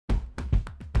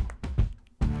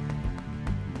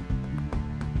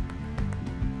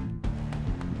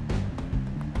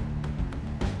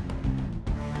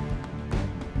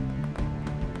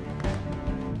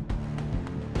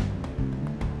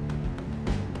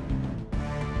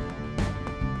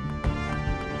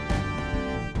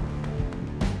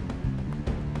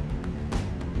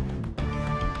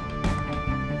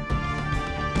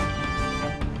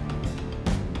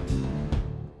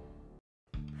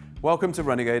Welcome to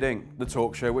Renegade Inc, the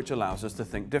talk show which allows us to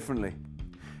think differently.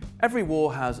 Every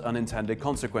war has unintended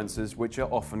consequences which are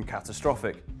often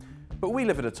catastrophic. But we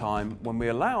live at a time when we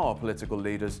allow our political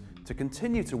leaders to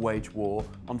continue to wage war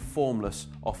on formless,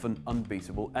 often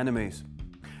unbeatable enemies.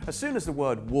 As soon as the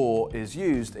word war is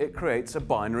used, it creates a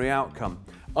binary outcome.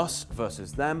 Us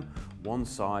versus them, one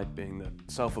side being the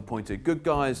self-appointed good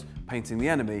guys, painting the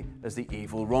enemy as the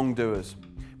evil wrongdoers.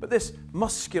 But this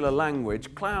muscular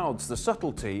language clouds the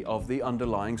subtlety of the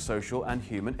underlying social and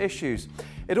human issues.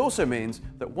 It also means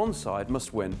that one side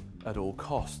must win at all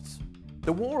costs.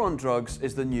 The war on drugs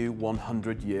is the new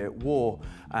 100-year war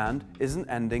and isn't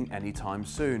ending anytime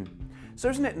soon. So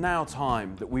isn't it now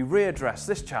time that we readdress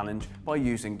this challenge by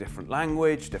using different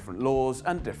language, different laws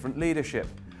and different leadership?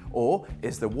 Or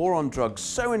is the war on drugs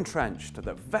so entrenched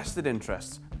that vested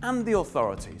interests and the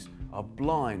authorities are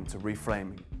blind to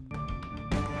reframing?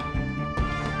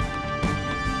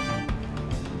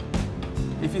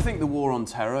 If you think the war on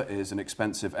terror is an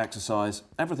expensive exercise,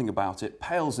 everything about it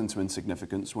pales into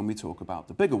insignificance when we talk about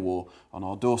the bigger war on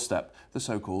our doorstep, the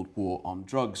so-called war on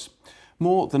drugs.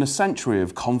 More than a century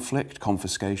of conflict,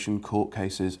 confiscation, court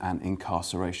cases and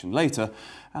incarceration later,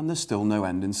 and there's still no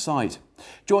end in sight.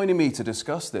 Joining me to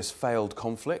discuss this failed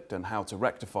conflict and how to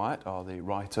rectify it are the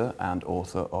writer and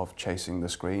author of Chasing the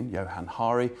Screen, Johann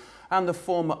Hari, and the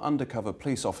former undercover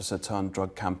police officer turned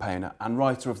drug campaigner and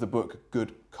writer of the book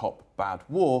Good Cop, Bad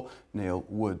War, Neil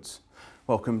Woods.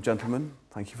 Welcome, gentlemen.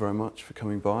 Thank you very much for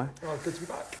coming by. Oh, good to be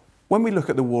back. When we look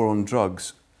at the war on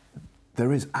drugs,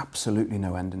 there is absolutely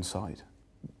no end in sight.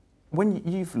 When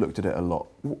you've looked at it a lot,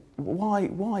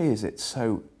 why is it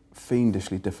so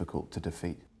fiendishly difficult to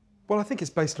defeat? Well, I think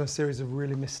it's based on a series of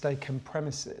really mistaken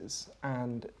premises,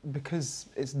 and because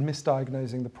it's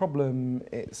misdiagnosing the problem,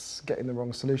 it's getting the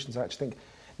wrong solutions. I actually think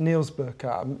Neil's book,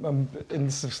 I'm in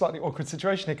this slightly awkward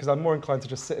situation here because I'm more inclined to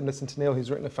just sit and listen to Neil, who's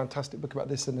written a fantastic book about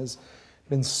this and has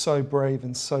been so brave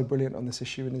and so brilliant on this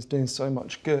issue and is doing so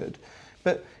much good.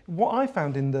 But what I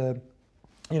found in the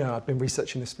I've been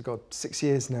researching this for 6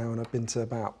 years now, and I've been to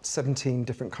about 17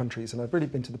 different countries, and I've really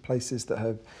been to the places that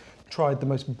have tried the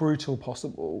most brutal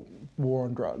possible war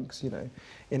on drugs.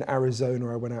 In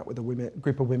Arizona, I went out with a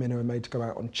group of women who were made to go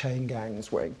out on chain gangs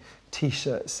wearing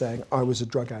T-shirts saying I was a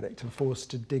drug addict and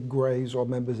forced to dig graves while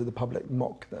members of the public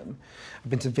mock them. I've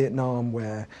been to Vietnam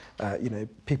where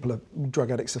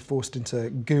drug addicts are forced into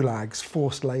gulags,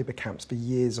 forced labour camps for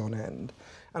years on end.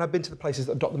 And I've been to the places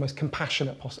that adopt the most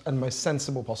compassionate and most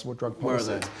sensible possible drug policies.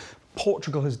 Where are they?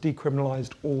 Portugal has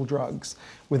decriminalised all drugs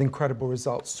with incredible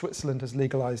results. Switzerland has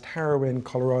legalised heroin,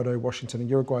 Colorado, Washington and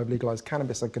Uruguay have legalised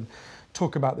cannabis. I can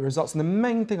talk about the results. And the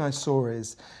main thing I saw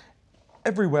is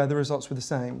everywhere the results were the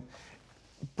same.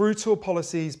 Brutal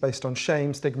policies based on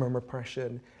shame, stigma and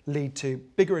repression lead to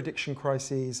bigger addiction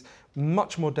crises,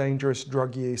 much more dangerous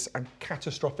drug use and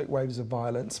catastrophic waves of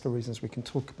violence for reasons we can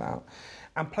talk about.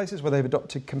 And places where they've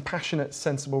adopted compassionate,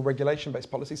 sensible,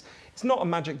 regulation-based policies, it's not a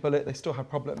magic bullet, they still have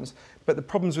problems, but the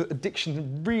problems with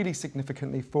addiction really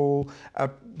significantly fall,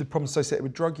 the problems associated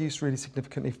with drug use really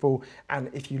significantly fall, and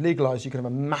if you legalise, you can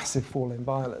have a massive fall in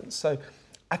violence. So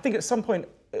I think at some point,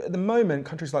 at the moment,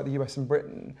 countries like the US and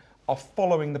Britain are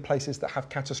following the places that have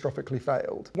catastrophically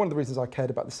failed. One of the reasons I cared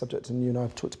about this subject, and you and I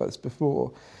have talked about this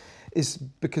before, is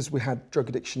because we had drug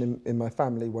addiction in my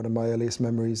family. One of my earliest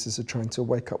memories is of trying to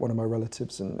wake up one of my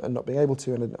relatives and not being able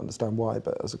to, and I didn't understand why,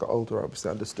 but as I got older, I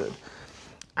obviously understood.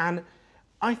 And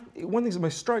one of the things that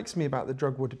most strikes me about the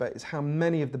drug war debate is how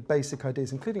many of the basic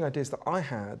ideas, including ideas that I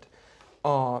had,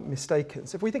 are mistaken.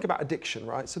 So if we think about addiction,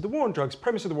 right? So the war on drugs,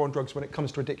 premise of the war on drugs when it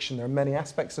comes to addiction, there are many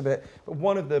aspects of it, but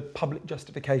one of the public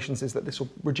justifications is that this will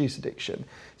reduce addiction.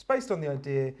 It's based on the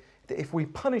idea that if we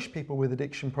punish people with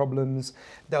addiction problems,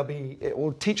 it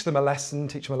will teach them a lesson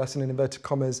in inverted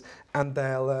commas, and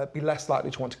they'll be less likely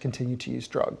to want to continue to use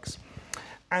drugs.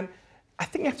 And I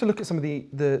think you have to look at some of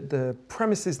the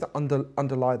premises that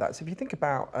underlie that. So if you think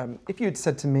about, if you had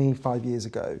said to me 5 years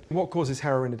ago, what causes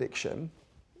heroin addiction?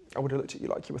 I would have looked at you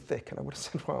like you were thick, and I would have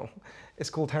said, well, it's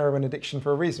called heroin addiction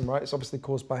for a reason, right? It's obviously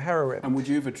caused by heroin. And would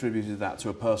you have attributed that to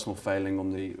a personal failing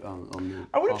on the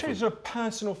I wouldn't attribute it to a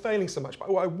personal failing so much, but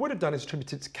what I would have done is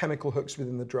attribute it to chemical hooks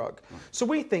within the drug. Right. So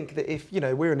we think that if,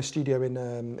 we're in a studio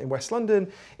in West London,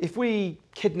 if we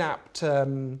kidnapped,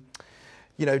 20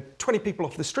 people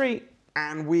off the street,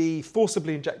 and we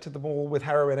forcibly injected them all with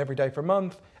heroin every day for a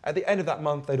month, at the end of that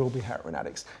month, they'd all be heroin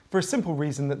addicts. For a simple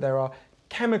reason that there are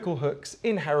chemical hooks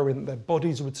in heroin that their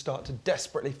bodies would start to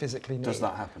desperately physically need. Does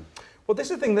that happen? Well, this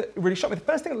is the thing that really shocked me. The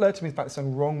first thing that alerted me about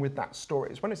something wrong with that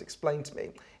story is when it was explained to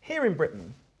me. Here in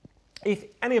Britain, if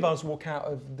any of us walk out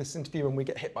of this interview and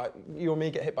you or me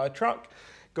get hit by a truck,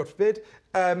 God forbid,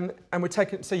 and we're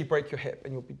taken, say you break your hip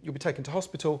and you'll be taken to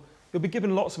hospital, you'll be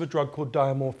given lots of a drug called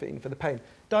diamorphine for the pain.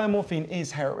 Diamorphine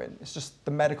is heroin. It's just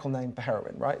the medical name for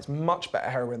heroin, right? It's much better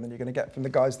heroin than you're going to get from the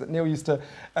guys that Neil used to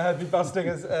be busting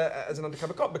as an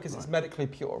undercover cop, because it's medically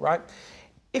pure, right?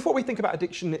 If what we think about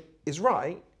addiction is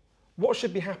right, what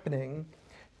should be happening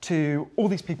to all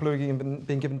these people who are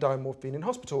being given diamorphine in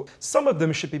hospital? Some of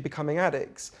them should be becoming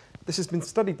addicts. This has been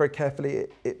studied very carefully.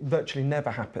 It virtually never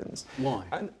happens. Why?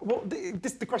 And well,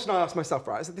 this is the question I asked myself,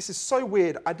 right? I said, this is so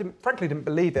weird. I frankly didn't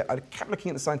believe it. I kept looking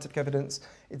at the scientific evidence.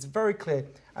 It's very clear.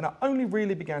 And I only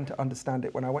really began to understand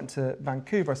it when I went to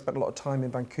Vancouver. I spent a lot of time in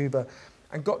Vancouver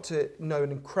and got to know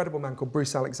an incredible man called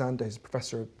Bruce Alexander, who's a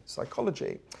professor of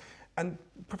psychology. And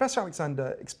Professor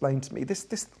Alexander explained to me this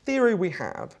theory we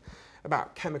have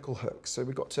about chemical hooks. So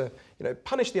we've got to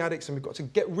punish the addicts, and we've got to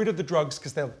get rid of the drugs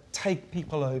because they'll take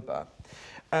people over.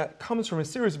 Comes from a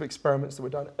series of experiments that were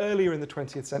done earlier in the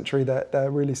 20th century.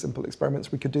 They're really simple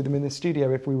experiments. We could do them in this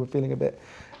studio if we were feeling a bit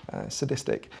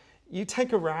sadistic. You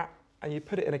take a rat and you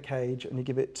put it in a cage and you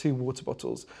give it 2 water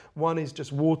bottles. One is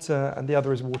just water and the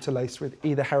other is water laced with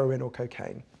either heroin or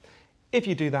cocaine. If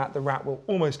you do that, the rat will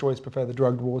almost always prefer the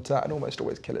drugged water and almost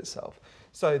always kill itself.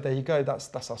 So there you go,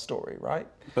 that's our story, right?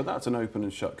 But that's an open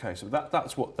and shut case.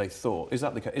 That's what they thought. Is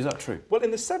that the case? Is that true? Well,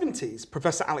 in the 70s,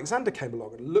 Professor Alexander came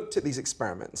along and looked at these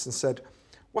experiments and said,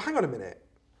 well, hang on a minute.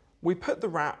 We put the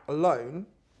rat alone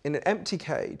in an empty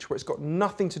cage where it's got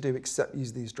nothing to do except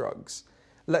use these drugs.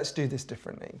 Let's do this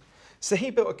differently. So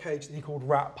he built a cage that he called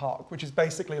Rat Park, which is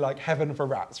basically like heaven for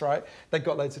rats, right? They've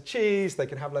got loads of cheese, they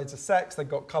can have loads of sex, they've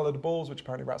got coloured balls, which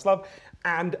apparently rats love,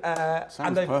 and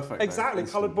they've perfect. Exactly,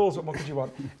 coloured balls. What more could you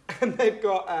want? And they've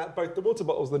got both the water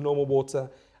bottles, the normal water,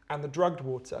 and the drugged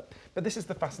water. But this is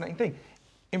the fascinating thing: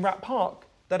 in Rat Park,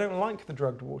 they don't like the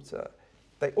drugged water.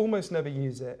 They almost never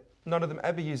use it. None of them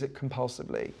ever use it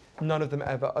compulsively. None of them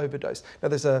ever overdose. Now,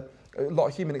 there's a lot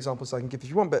of human examples I can give if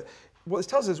you want, but what this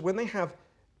tells us is when they have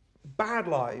bad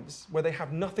lives, where they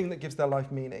have nothing that gives their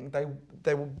life meaning,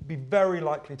 they will be very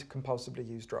likely to compulsively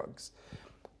use drugs.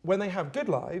 When they have good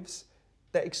lives,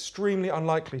 they're extremely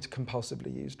unlikely to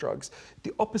compulsively use drugs.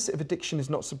 The opposite of addiction is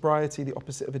not sobriety, the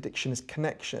opposite of addiction is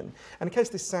connection. And in case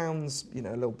this sounds, a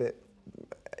little bit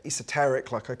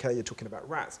esoteric, like, okay, you're talking about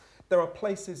rats, there are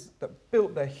places that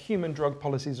built their human drug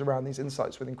policies around these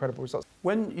insights with incredible results.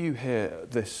 When you hear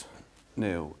this,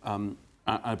 Neil,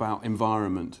 about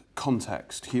environment,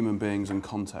 context, human beings and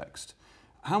context,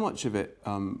 how much of it,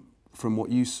 from what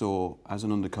you saw as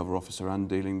an undercover officer and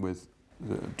dealing with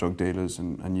the drug dealers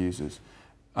and users,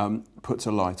 puts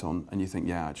a light on and you think,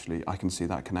 yeah, actually, I can see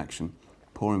that connection.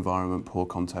 Poor environment, poor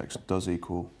context does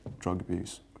equal drug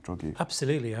abuse, drug use.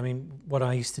 Absolutely. I mean, what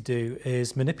I used to do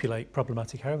is manipulate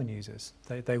problematic heroin users.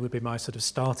 They would be my sort of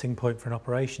starting point for an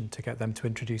operation to get them to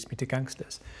introduce me to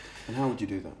gangsters. And how would you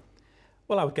do that?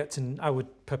 Well, I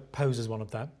would propose as one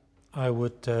of them. I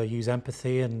would use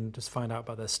empathy and just find out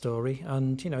about their story.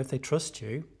 And, if they trust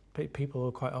you, people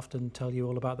will quite often tell you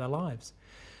all about their lives.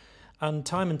 And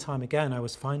time again, I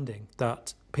was finding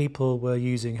that people were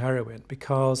using heroin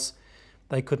because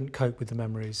they couldn't cope with the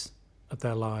memories of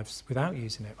their lives without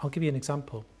using it. I'll give you an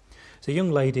example. So a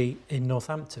young lady in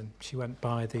Northampton, she went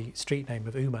by the street name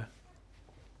of Uma.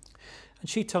 And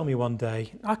she told me one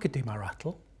day, I could do my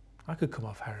rattle. I could come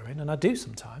off heroin, and I do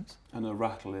sometimes. And a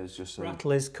rattle is just a...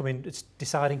 Rattle is it's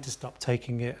deciding to stop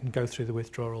taking it and go through the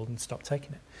withdrawal and stop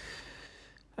taking it.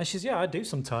 And she says, yeah, I do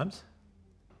sometimes,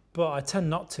 but I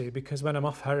tend not to, because when I'm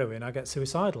off heroin, I get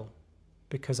suicidal,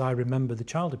 because I remember the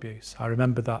child abuse. I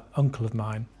remember that uncle of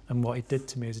mine and what he did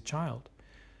to me as a child.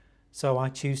 So I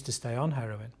choose to stay on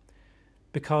heroin,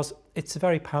 because it's a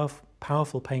very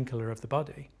powerful painkiller of the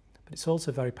body, but it's also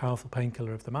a very powerful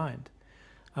painkiller of the mind.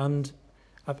 And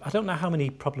I don't know how many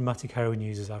problematic heroin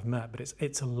users I've met, but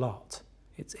it's a lot.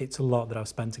 It's a lot that I've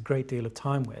spent a great deal of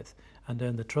time with and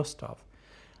earned the trust of.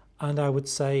 And I would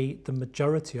say the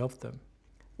majority of them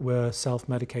were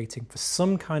self-medicating for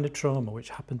some kind of trauma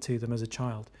which happened to them as a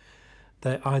child.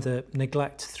 They either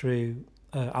neglect through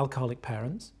alcoholic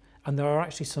parents, and there are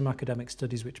actually some academic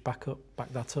studies which back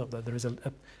that up, that there is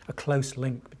a close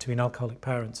link between alcoholic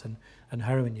parents and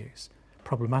heroin use,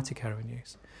 problematic heroin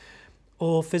use.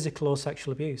 Or physical or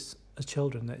sexual abuse as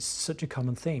children. It's such a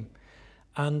common theme.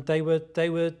 And they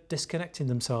were disconnecting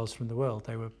themselves from the world.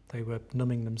 They were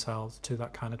numbing themselves to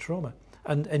that kind of trauma.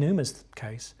 And in Uma's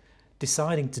case,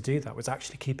 deciding to do that was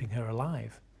actually keeping her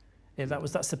alive.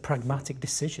 That's a pragmatic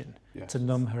decision to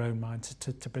numb her own mind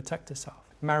to protect herself.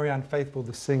 Marianne Faithfull,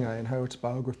 the singer, in her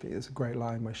autobiography, there's a great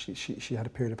line where she had a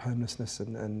period of homelessness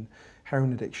and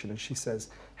heroin addiction, and she says,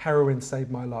 heroin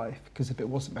saved my life, because if it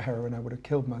wasn't for heroin, I would have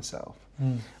killed myself.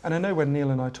 And I know when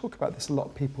Neil and I talk about this, a lot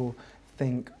of people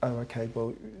think, oh, okay,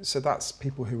 well, so that's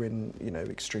people who are in, you know,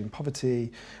 extreme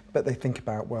poverty, but they think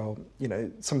about, well, you know,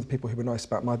 some of the people who were nice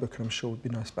about my book, and I'm sure would be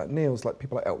nice about Neil's, like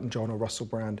people like Elton John or Russell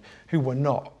Brand, who were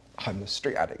not homeless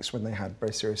street addicts when they had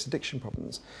very serious addiction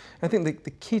problems. And I think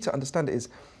the key to understand it is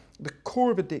the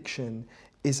core of addiction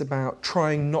is about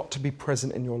trying not to be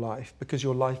present in your life because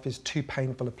your life is too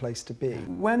painful a place to be.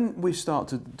 When we start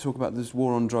to talk about this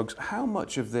war on drugs, how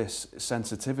much of this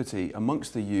sensitivity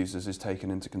amongst the users is taken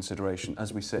into consideration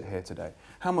as we sit here today?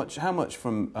 How much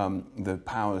from the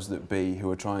powers that be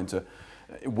who are trying to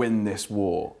win this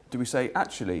war do we say,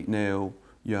 actually, Neil,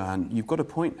 Johann, you've got a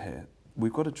point here.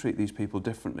 We've got to treat these people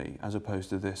differently as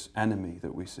opposed to this enemy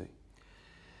that we see?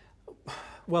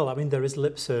 Well, I mean, there is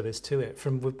lip service to it.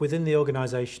 From within the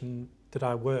organisation that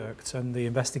I worked and the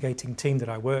investigating team that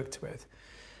I worked with,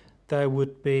 there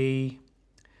would be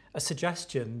a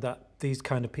suggestion that these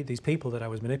people that I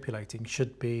was manipulating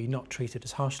should be not treated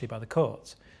as harshly by the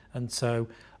courts. And so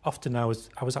often I was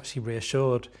actually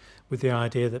reassured with the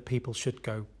idea that people should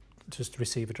go just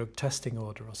receive a drug testing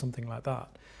order or something like that.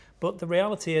 But the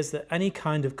reality is that any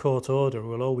kind of court order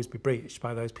will always be breached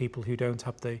by those people who don't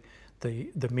have the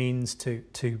means to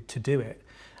do it,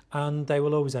 and they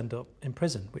will always end up in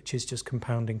prison, which is just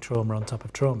compounding trauma on top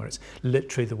of trauma. It's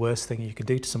literally the worst thing you can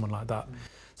do to someone like that.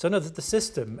 So no, the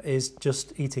system is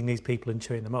just eating these people and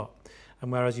chewing them up.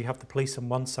 And whereas you have the police on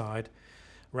one side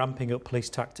ramping up police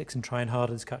tactics and trying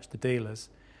harder to catch the dealers,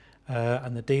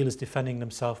 and the dealers defending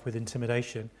themselves with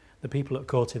intimidation, the people at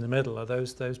court in the middle are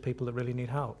those people that really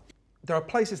need help. There are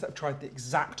places that have tried the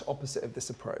exact opposite of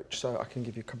this approach. So I can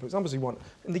give you a couple of examples if you want.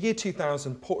 In the year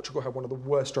 2000, Portugal had one of the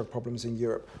worst drug problems in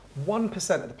Europe.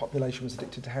 1% of the population was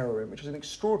addicted to heroin, which is an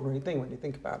extraordinary thing when you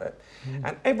think about it.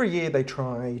 And every year they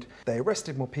tried, they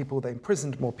arrested more people, they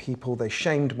imprisoned more people, they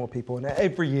shamed more people, and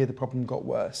every year the problem got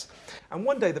worse. And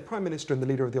one day the Prime Minister and the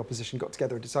leader of the opposition got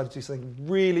together and decided to do something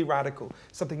really radical,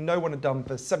 something no one had done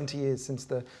for 70 years since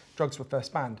the drugs were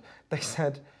first banned. They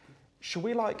said, should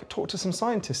we talk to some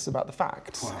scientists about the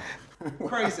facts? Wow.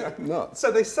 Crazy. Nuts.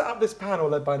 So they set up this panel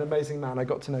led by an amazing man I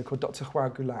got to know called Dr.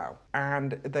 Johann Hari.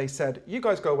 And they said, you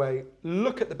guys go away,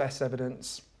 look at the best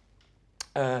evidence,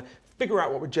 figure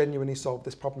out what would genuinely solve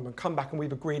this problem and come back, and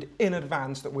we've agreed in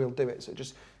advance that we'll do it. So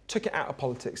just took it out of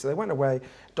politics. So they went away,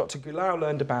 Dr. Hari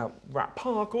learned about Rat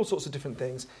Park, all sorts of different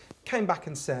things, came back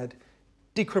and said,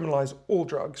 decriminalise all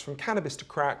drugs, from cannabis to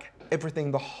crack,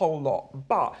 everything, the whole lot.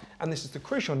 But, and this is the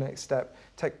crucial next step,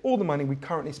 take all the money we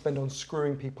currently spend on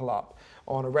screwing people up,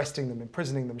 on arresting them,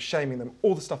 imprisoning them, shaming them,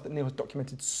 all the stuff that Neil has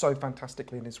documented so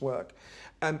fantastically in his work,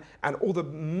 and all the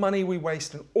money we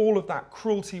waste and all of that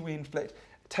cruelty we inflict,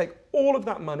 take all of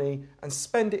that money and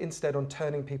spend it instead on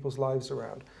turning people's lives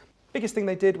around. Biggest thing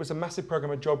they did was a massive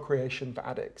program of job creation for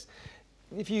addicts.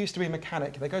 If you used to be a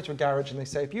mechanic, they go to a garage and they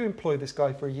say, if you employ this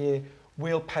guy for a year,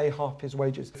 we'll pay half his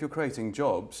wages. If you're creating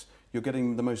jobs, you're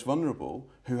getting the most vulnerable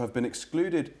who have been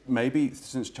excluded maybe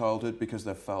since childhood because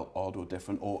they've felt odd or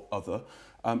different or other,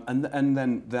 and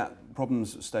then that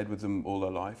problem's stayed with them all their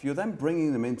life. You're then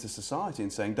bringing them into society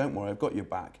and saying, don't worry, I've got your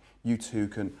back. You too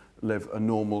can live a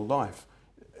normal life.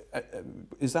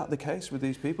 Is that the case with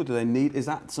these people? Is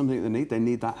that something that they need? They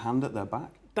need that hand at their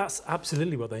back? That's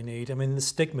absolutely what they need. I mean, the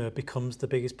stigma becomes the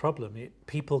biggest problem.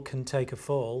 People can take a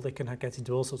fall, they can get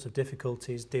into all sorts of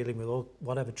difficulties dealing with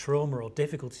whatever trauma or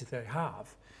difficulties they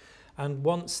have. And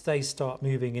once they start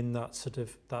moving in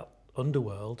that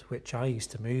underworld, which I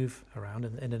used to move around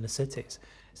in inner cities,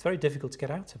 it's very difficult to get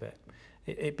out of it.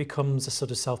 It becomes a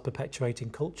sort of self-perpetuating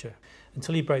culture.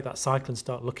 Until you break that cycle and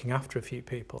start looking after a few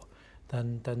people,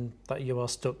 then that you are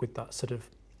stuck with that sort of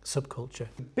subculture.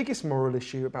 The biggest moral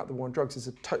issue about the war on drugs is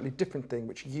a totally different thing,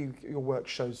 which your work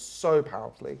shows so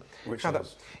powerfully. Which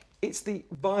is? It's the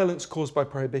violence caused by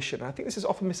prohibition. I think this is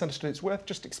often misunderstood. It's worth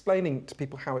just explaining to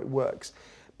people how it works.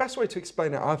 Best way to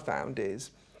explain it I've found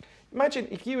is, imagine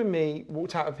if you and me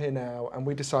walked out of here now and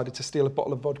we decided to steal a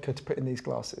bottle of vodka to put in these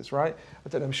glasses, right? I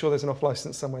don't know, I'm sure there's an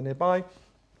off-licence somewhere nearby.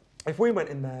 If we went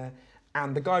in there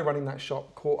and the guy running that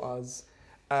shop caught us,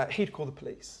 he'd call the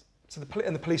police. So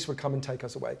the police would come and take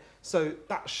us away. So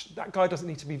that guy doesn't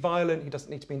need to be violent, he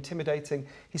doesn't need to be intimidating,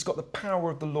 he's got the power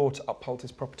of the law to uphold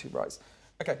his property rights.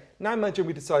 Okay, now imagine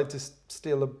we decide to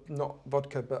steal not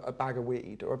vodka, but a bag of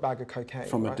weed or a bag of cocaine.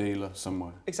 From a dealer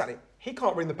somewhere. Exactly. He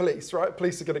can't ring the police, right?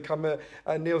 Police are going to come,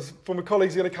 Neil's former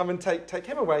colleagues are going to come and take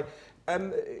him away.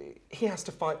 He has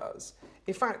to fight us.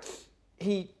 In fact,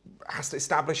 he has to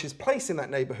establish his place in that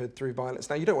neighbourhood through violence.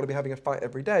 Now, you don't want to be having a fight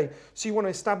every day, so you want to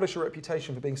establish a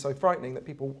reputation for being so frightening that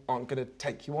people aren't going to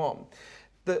take you on.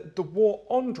 The war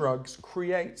on drugs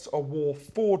creates a war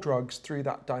for drugs through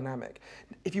that dynamic.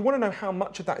 If you want to know how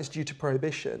much of that is due to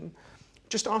prohibition,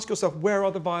 just ask yourself, where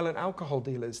are the violent alcohol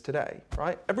dealers today,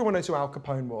 right? Everyone knows who Al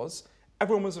Capone was.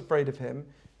 Everyone was afraid of him.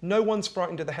 No one's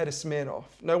frightened of the head of Smirnoff.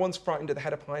 No one's frightened of the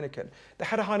head of Heineken. The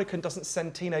head of Heineken doesn't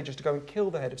send teenagers to go and kill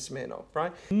the head of Smirnoff,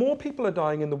 right? More people are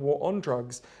dying in the war on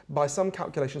drugs by some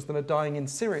calculations than are dying in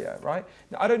Syria, right?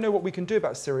 Now, I don't know what we can do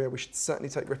about Syria. We should certainly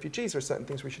take refugees. There are certain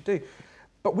things we should do.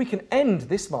 But we can end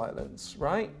this violence,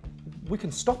 right? We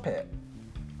can stop it.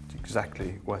 It's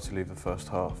exactly where to leave the first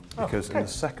half, because in the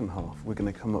second half, we're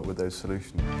going to come up with those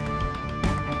solutions.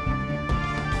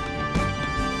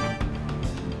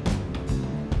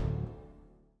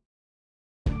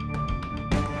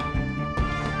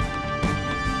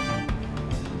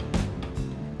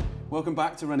 Welcome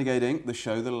back to Renegade Inc, the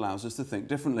show that allows us to think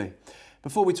differently.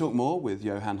 Before we talk more with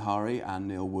Johann Hari and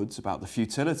Neil Woods about the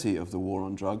futility of the war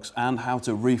on drugs and how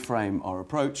to reframe our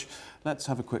approach, let's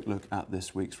have a quick look at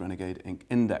this week's Renegade Inc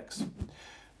Index.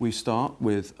 We start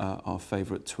with our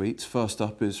favourite tweets. First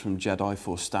up is from Jedi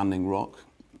for Standing Rock.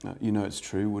 You know it's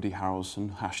true, Woody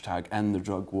Harrelson, hashtag end the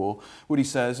drug war. Woody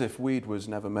says if weed was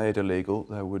never made illegal,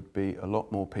 there would be a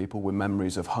lot more people with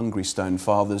memories of hungry stone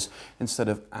fathers instead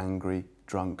of angry,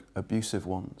 drunk, abusive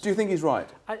ones. Do you think he's right?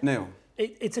 Neil?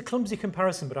 It's a clumsy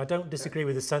comparison, but I don't disagree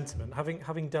with the sentiment.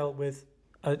 Having dealt with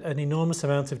an enormous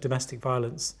amount of domestic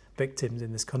violence victims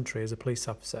in this country as a police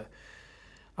officer,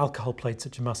 alcohol played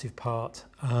such a massive part.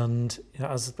 And you know,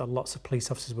 as lots of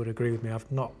police officers would agree with me,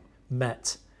 I've not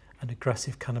met an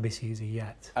aggressive cannabis user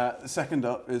yet. Second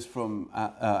up is from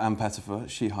Ann Pettifer.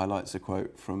 She highlights a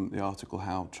quote from the article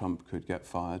How Trump Could Get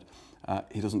Fired.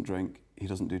 He doesn't drink, he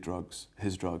doesn't do drugs.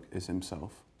 His drug is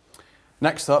himself.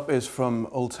 Next up is from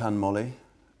Ultan Molly.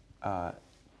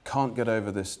 Can't get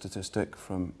over this statistic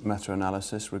from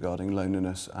meta-analysis regarding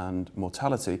loneliness and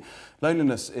mortality.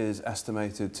 Loneliness is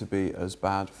estimated to be as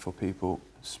bad for people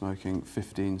smoking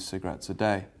 15 cigarettes a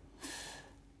day.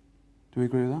 Do we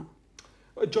agree with that?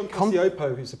 John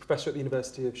Cacioppo, who's a professor at the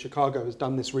University of Chicago, has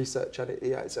done this research, and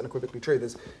it's unequivocally true.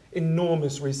 There's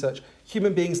enormous research.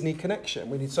 Human beings need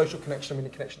connection. We need social connection. We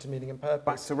need connection to meaning and purpose.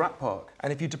 Back to Rat Park.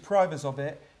 And if you deprive us of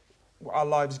it, our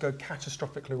lives go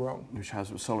catastrophically wrong. Which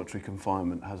has solitary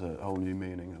confinement, has a whole new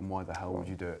meaning, and why the hell would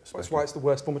you do it? That's why it's the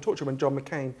worst form of torture. When John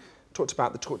McCain talked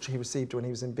about the torture he received when he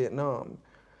was in Vietnam,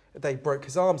 they broke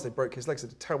his arms, they broke his legs, they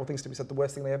did terrible things to him. He said the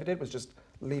worst thing they ever did was just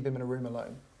leave him in a room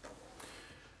alone.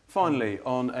 Finally,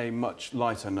 on a much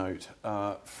lighter note,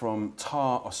 from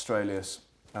Tar Australis,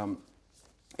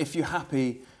 if you're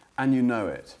happy and you know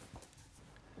it.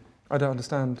 I don't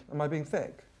understand. Am I being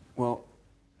thick? Well,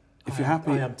 if you're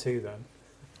happy... I am too, then.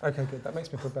 Okay, good. That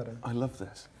makes me feel better. I love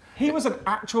this. He was an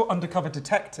actual undercover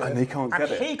detective. And he can't get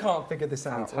it. And he can't figure this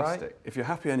out, Fantastic. right? If you're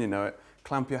happy and you know it,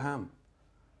 clamp your ham.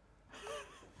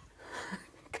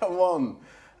 Come on.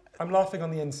 I'm laughing on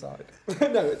the inside.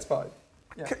 No, it's fine.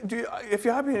 Yeah. If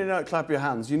you're happy and you know it, clap your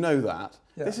hands. You know that.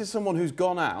 Yeah. This is someone who's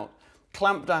gone out,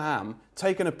 clamped a ham,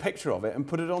 taken a picture of it and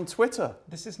put it on Twitter.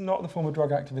 This is not the form of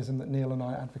drug activism that Neil and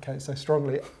I advocate so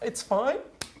strongly. It's fine.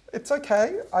 It's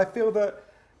okay. I feel that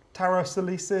Tara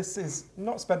Solissis is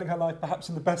not spending her life perhaps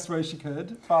in the best way she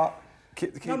could, but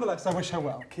nonetheless, I wish her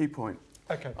well. Key point.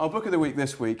 Okay. Our book of the week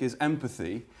this week is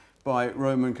Empathy by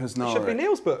Roman Krasnarek. It should be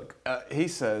Neil's book. He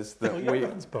says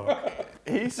that book.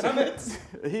 He says...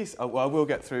 well, we'll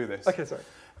get through this. Okay, sorry.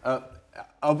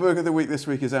 Our book of the week this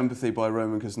week is Empathy by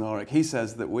Roman Krasnarek. He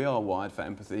says that we are wired for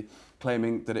empathy,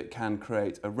 claiming that it can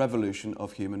create a revolution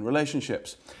of human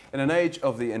relationships. In an age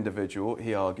of the individual,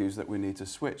 he argues that we need to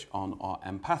switch on our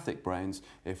empathic brains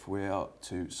if we are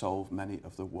to solve many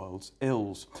of the world's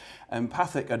ills.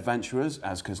 Empathic adventurers,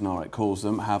 as Krasnarek calls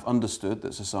them, have understood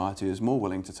that society is more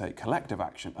willing to take collective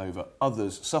action over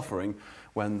others' suffering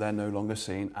when they're no longer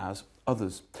seen as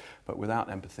others. But without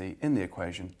empathy in the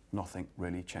equation, nothing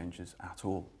really changes at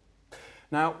all.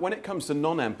 Now, when it comes to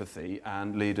non-empathy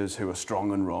and leaders who are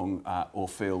strong and wrong or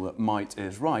feel that might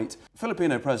is right,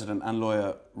 Filipino President and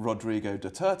lawyer Rodrigo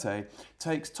Duterte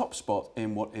takes top spot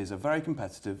in what is a very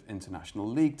competitive international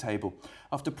league table.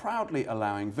 After proudly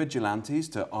allowing vigilantes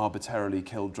to arbitrarily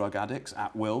kill drug addicts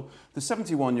at will, the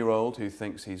 71-year-old who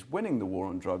thinks he's winning the war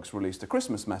on drugs released a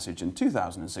Christmas message in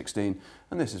 2016,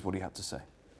 and this is what he had to say.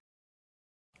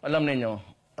 Alam ninyo,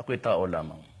 ako'y tao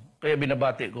lamang. Kaya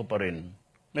binabati ko pa rin,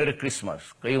 Merry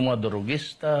Christmas. Kayong mga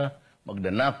durugista,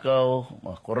 magdanakaw,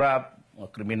 mga korap, mga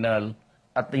kriminal,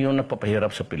 at yung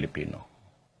nagpapahirap sa Pilipino.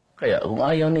 Kaya kung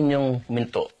ayaw ninyong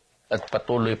minto at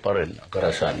patuloy pa rin ang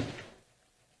karahasan,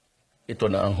 ito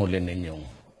na ang huli ninyong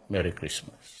Merry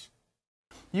Christmas.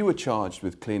 You were charged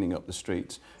with cleaning up the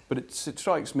streets, but it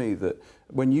strikes me that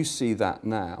when you see that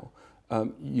now,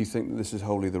 you think that this is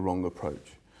wholly the wrong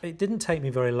approach. It didn't take me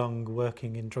very long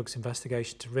working in drugs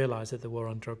investigation to realise that the war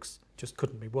on drugs just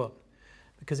couldn't be won.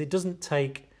 Because it doesn't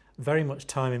take very much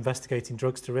time investigating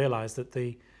drugs to realise that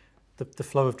the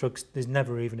flow of drugs is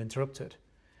never even interrupted.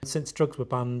 Since drugs were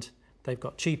banned, they've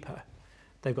got cheaper,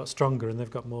 they've got stronger, and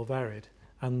they've got more varied.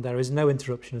 And there is no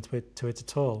interruption to it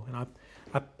at all. And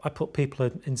I put people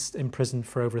in prison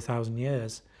for over 1,000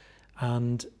 years.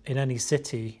 And in any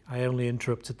city, I only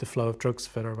interrupted the flow of drugs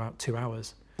for about 2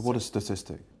 hours. What a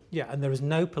statistic. Yeah, and there is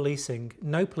no policing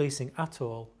at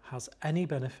all has any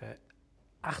benefit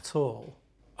at all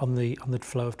on the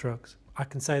flow of drugs. I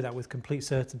can say that with complete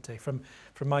certainty. From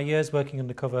my years working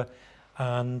undercover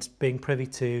and being privy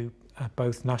to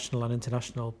both national and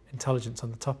international intelligence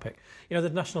on the topic. You know, the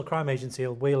National Crime Agency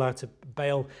will wheel out a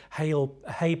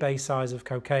hay bay size of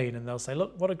cocaine and they'll say,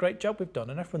 look, what a great job we've done.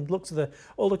 And everyone looks at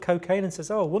all the cocaine and says,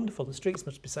 oh, wonderful, the streets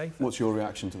must be safer. What's your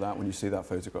reaction to that when you see that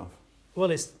photograph? Well,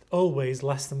 it's always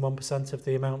less than 1% of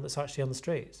the amount that's actually on the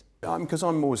streets. Because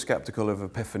I'm always sceptical of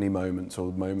epiphany moments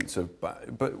or moments of...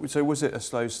 But so was it a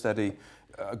slow, steady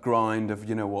grind of,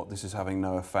 you know what, this is having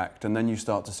no effect, and then you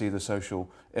start to see the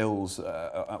social ills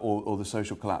or the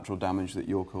social collateral damage that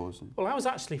you're causing? Well, I was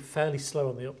actually fairly slow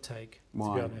on the uptake, Why?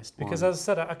 to be honest, because Why? as I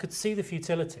said, I could see the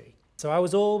futility. So I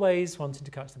was always wanting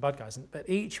to catch the bad guys, but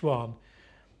each one,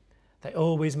 they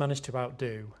always managed to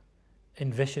outdo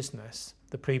in viciousness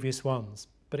the previous ones.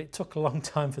 But it took a long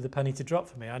time for the penny to drop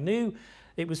for me. I knew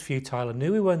it was futile, I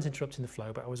knew we weren't interrupting the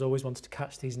flow, but I was always wanted to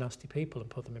catch these nasty people and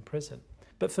put them in prison.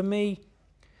 But for me,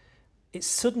 it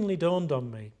suddenly dawned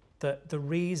on me that the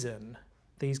reason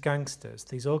these gangsters,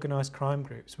 these organised crime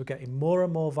groups, were getting more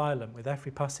and more violent with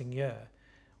every passing year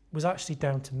was actually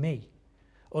down to me.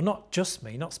 Or not just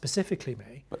me, not specifically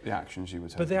me. But the actions you were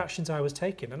taking. But the actions I was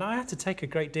taking. And I had to take a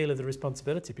great deal of the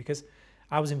responsibility because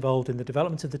I was involved in the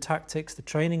development of the tactics, the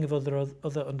training of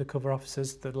other undercover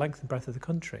officers, the length and breadth of the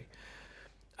country.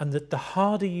 And that the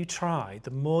harder you try,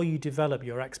 the more you develop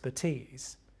your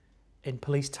expertise in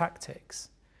police tactics,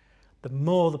 the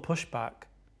more the pushback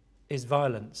is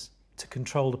violence to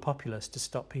control the populace, to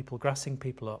stop people grassing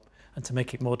people up and to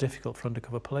make it more difficult for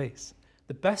undercover police.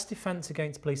 The best defence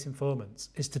against police informants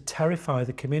is to terrify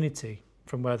the community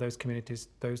from where those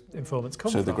informants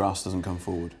come from. So the grass doesn't come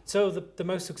forward. So the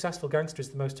most successful gangster is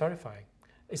the most terrifying.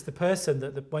 It's the person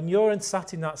that when you're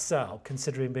sat in that cell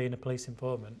considering being a police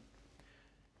informant,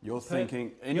 you're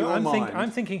thinking, in your mind... I'm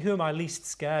thinking, who am I least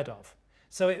scared of?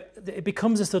 So it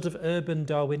becomes a sort of urban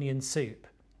Darwinian soup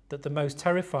that the most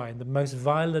terrifying, the most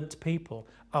violent people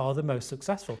are the most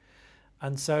successful.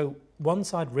 And so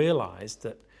once I'd realised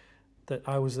that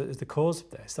I was the cause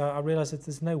of this, I realised that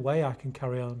there's no way I can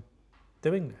carry on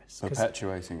doing this.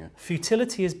 Perpetuating it.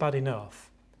 Futility is bad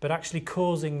enough, but actually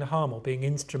causing the harm or being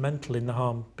instrumental in the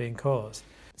harm being caused.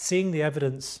 Seeing the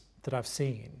evidence that I've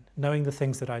seen, knowing the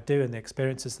things that I do and the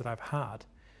experiences that I've had,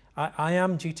 I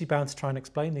am duty-bound to try and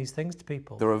explain these things to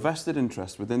people. There are vested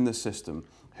interests within the system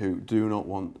who do not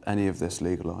want any of this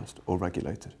legalised or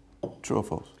regulated. True or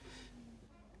false?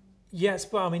 Yes,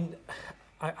 but I mean,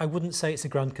 I wouldn't say it's a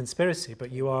grand conspiracy,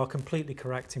 but you are completely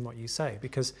correct in what you say,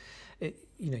 because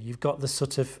you've got this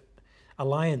sort of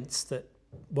alliance that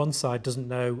one side doesn't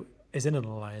know is in an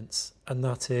alliance, and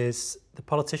that is the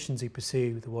politicians who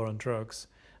pursue the war on drugs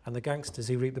and the gangsters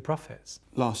who reap the profits.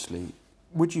 Lastly,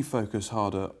 would you focus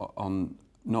harder on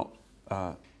not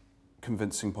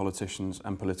convincing politicians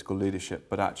and political leadership,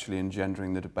 but actually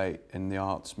engendering the debate in the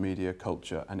arts, media,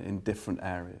 culture, and in different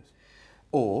areas?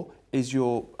 Or is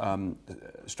your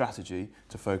strategy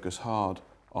to focus hard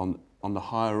on the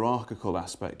hierarchical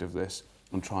aspect of this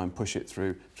and try and push it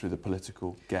through the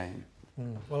political game?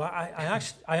 Well, I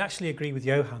actually agree with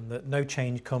Johann that no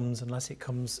change comes unless it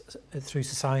comes through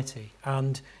society.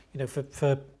 And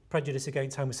for prejudice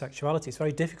against homosexuality, it's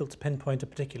very difficult to pinpoint a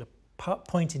particular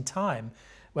point in time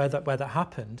where that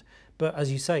happened. But as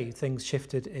you say, things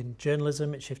shifted in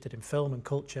journalism, it shifted in film and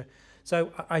culture.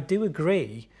 So I do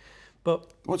agree,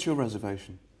 but... What's your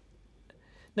reservation?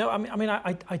 No,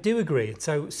 I do agree.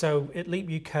 So at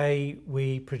Leap UK,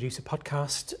 we produce a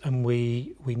podcast and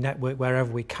we network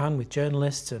wherever we can with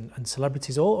journalists and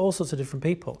celebrities, all sorts of different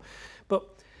people. But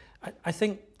I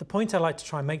think the point I like to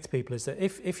try and make to people is that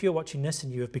if you're watching this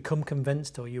and you have become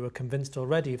convinced, or you are convinced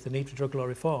already of the need for drug law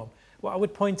reform, what I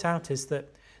would point out is that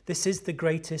this is the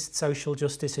greatest social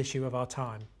justice issue of our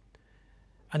time.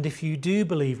 And if you do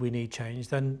believe we need change,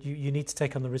 then you need to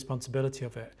take on the responsibility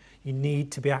of it. You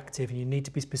need to be active and you need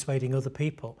to be persuading other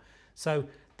people. So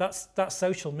that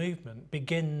social movement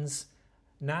begins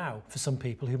now for some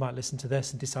people who might listen to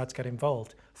this and decide to get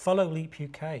involved. Follow Leap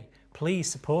UK. Please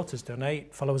support us,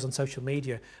 donate, follow us on social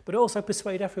media, but also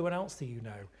persuade everyone else that you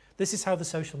know. This is how the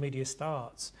social media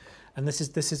starts. And this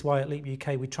is why at Leap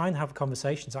UK we try and have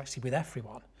conversations actually with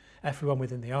everyone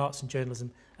within the arts and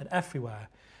journalism and everywhere.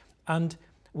 And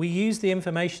we use the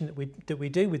information that we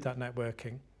do with that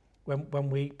networking when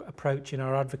we approach in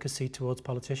our advocacy towards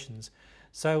politicians.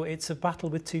 So it's a battle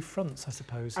with two fronts, I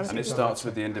suppose. And it starts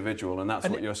with the individual, and that's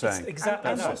what you're saying.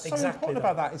 Exactly. And what's so important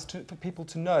about that is for people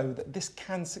to know that this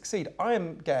can succeed. I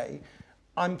am gay.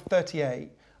 I'm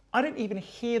 38. I didn't even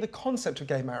hear the concept of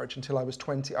gay marriage until I was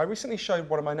 20. I recently showed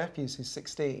one of my nephews, who's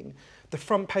 16, the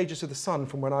front pages of The Sun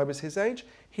from when I was his age.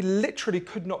 He literally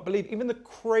could not believe, even the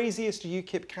craziest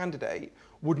UKIP candidate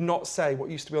would not say what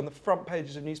used to be on the front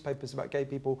pages of newspapers about gay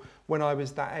people when I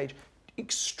was that age.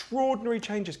 Extraordinary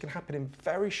changes can happen in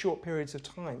very short periods of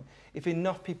time. If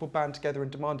enough people band together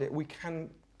and demand it, we can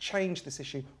change this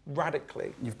issue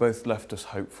radically. You've both left us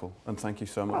hopeful, and thank you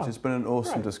so much. It's been an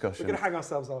awesome discussion. We're going to hang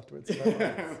ourselves afterwards.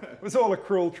 It was all a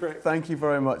cruel trick. Thank you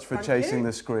very much for chasing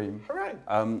the scream. Hooray.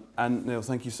 And Neil,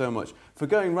 thank you so much for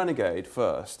going Renegade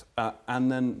first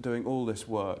and then doing all this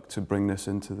work to bring this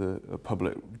into the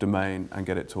public domain and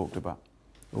get it talked about.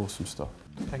 Awesome stuff.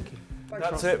 Thank you.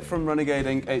 That's it from Renegade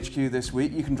Inc. HQ this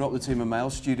week. You can drop the team a mail,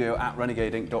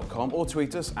 studio@renegadeinc.com, or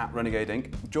tweet us @Renegade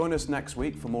Inc. Join us next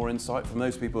week for more insight from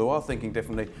those people who are thinking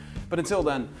differently. But until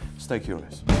then, stay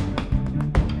curious.